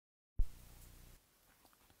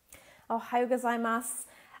Ohayou gozaimasu.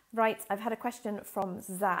 Right, I've had a question from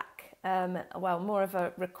Zach. Well, more of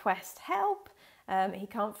a request. Help! He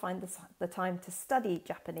can't find the time to study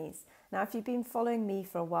Japanese. Now, if you've been following me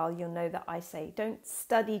for a while, you'll know that I say don't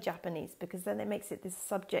study Japanese because then it makes it this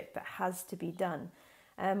subject that has to be done.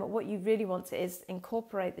 What you really want to is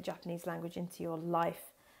incorporate the Japanese language into your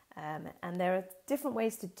life. And there are different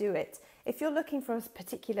ways to do it. If you're looking for a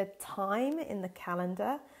particular time in the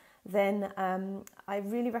calendar, then I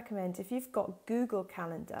really recommend, if you've got Google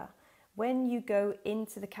Calendar, when you go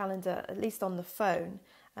into the calendar, at least on the phone,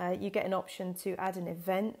 you get an option to add an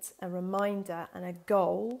event, a reminder, and a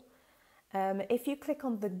goal. If you click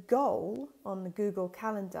on the goal on the Google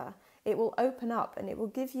Calendar, it will open up and it will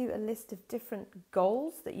give you a list of different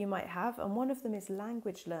goals that you might have, and one of them is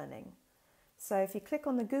language learning. So if you click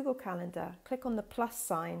on the Google Calendar, click on the plus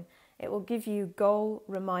sign, it will give you goal,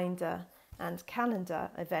 reminder, and calendar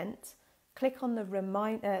event. Click on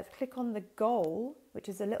the goal, which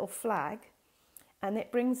is a little flag, and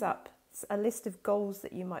it brings up a list of goals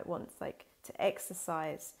that you might want, like to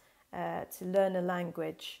exercise, to learn a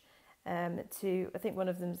language, I think one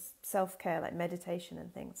of them's self-care, like meditation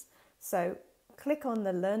and things. So click on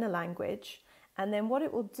the learn a language, and then what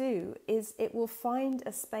it will do is it will find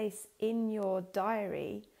a space in your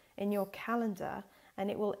diary, in your calendar, and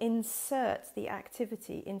it will insert the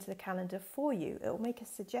activity into the calendar for you. It will make a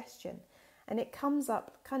suggestion, and it comes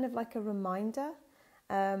up kind of like a reminder.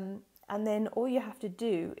 And then all you have to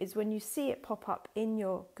do is when you see it pop up in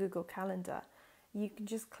your Google Calendar, you can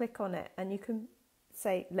just click on it and you can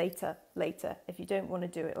say later, if you don't want to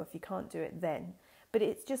do it or if you can't do it then. But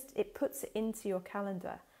it puts it into your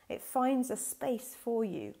calendar. It finds a space for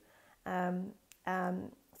you.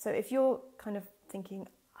 So if you're kind of thinking,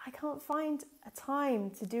 I can't find a time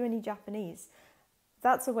to do any Japanese,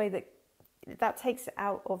 that's a way that takes it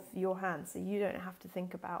out of your hands, so you don't have to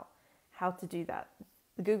think about how to do that.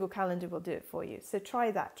 The Google Calendar will do it for you. So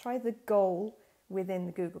try that. Try the goal within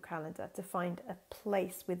the Google Calendar to find a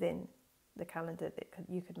place within the calendar that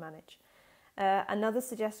you could manage. Another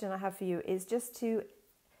suggestion I have for you is just to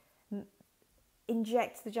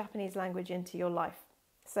inject the Japanese language into your life.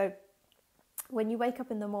 So when you wake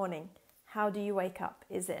up in the morning, how do you wake up?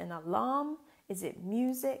 Is it an alarm? Is it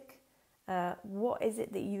music? What is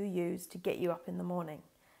it that you use to get you up in the morning?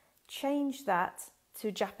 Change that to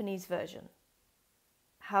a Japanese version.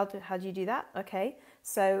 How do you do that? Okay,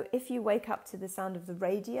 so if you wake up to the sound of the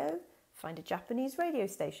radio, find a Japanese radio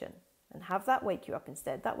station and have that wake you up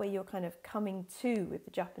instead. That way you're kind of coming to with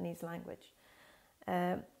the Japanese language.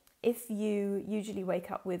 If you usually wake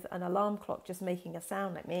up with an alarm clock just making a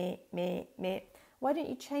sound like me, me, me, why don't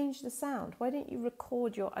you change the sound? Why don't you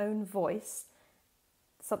record your own voice?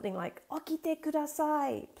 Something like, okite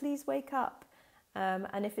kudasai, please wake up.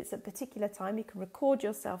 And if it's a particular time, you can record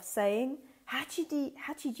yourself saying,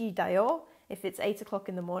 hachiji dayo, if it's 8 o'clock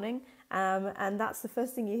in the morning. And that's the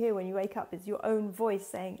first thing you hear when you wake up is your own voice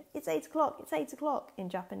saying, it's 8 o'clock in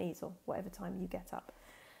Japanese or whatever time you get up.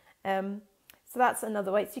 So that's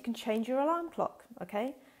another way. So you can change your alarm clock,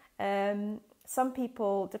 okay? Some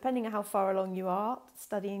people, depending on how far along you are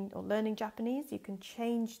studying or learning Japanese, you can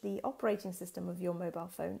change the operating system of your mobile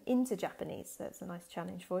phone into Japanese. So it's a nice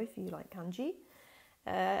challenge for you if you like kanji.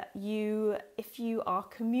 If you are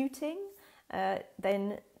commuting,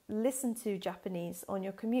 then listen to Japanese on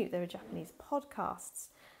your commute. There are Japanese podcasts.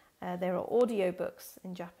 There are audiobooks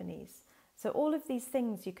in Japanese. So all of these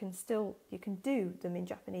things you can do them in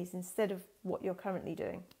Japanese instead of what you're currently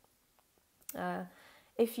doing.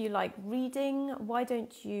 If you like reading, why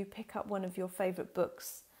don't you pick up one of your favorite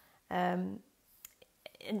books and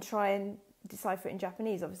try and decipher it in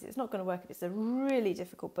Japanese? Obviously, it's not going to work if it's a really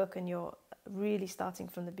difficult book and you're really starting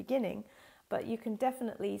from the beginning. But you can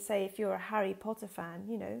definitely say, if you're a Harry Potter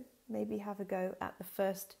fan, maybe have a go at the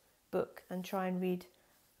first book and try and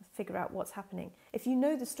figure out what's happening. If you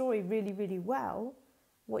know the story really, really well,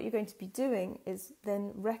 what you're going to be doing is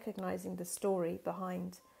then recognizing the story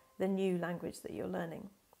behind the new language that you're learning.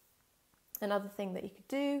 Another thing that you could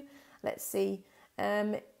do, let's see,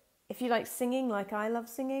 if you like singing like I love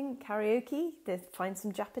singing, karaoke, find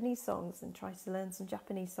some Japanese songs and try to learn some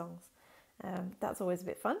Japanese songs. That's always a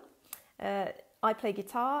bit fun. I play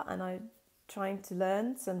guitar and I'm trying to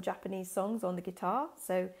learn some Japanese songs on the guitar.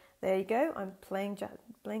 So there you go, I'm playing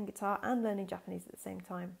guitar and learning Japanese at the same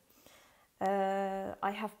time.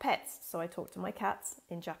 I have pets, so I talk to my cats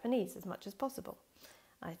in Japanese as much as possible.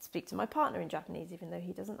 I speak to my partner in Japanese, even though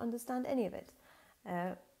he doesn't understand any of it.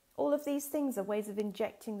 All of these things are ways of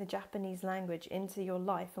injecting the Japanese language into your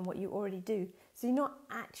life and what you already do. So you're not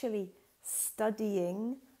actually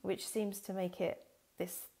studying, which seems to make it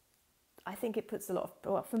this I think it puts a lot of,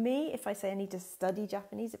 well, for me, if I say I need to study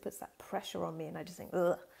Japanese, it puts that pressure on me and I just think,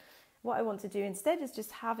 ugh. What I want to do instead is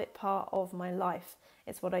just have it part of my life.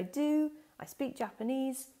 It's what I do. I speak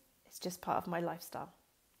Japanese. It's just part of my lifestyle.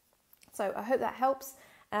 So I hope that helps.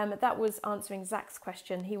 That was answering Zach's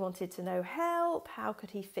question. He wanted to know help. How could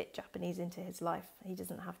he fit Japanese into his life? He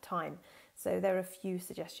doesn't have time. So there are a few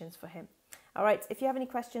suggestions for him. All right, if you have any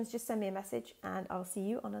questions, just send me a message and I'll see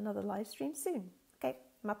you on another live stream soon. Okay,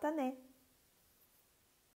 mata ne.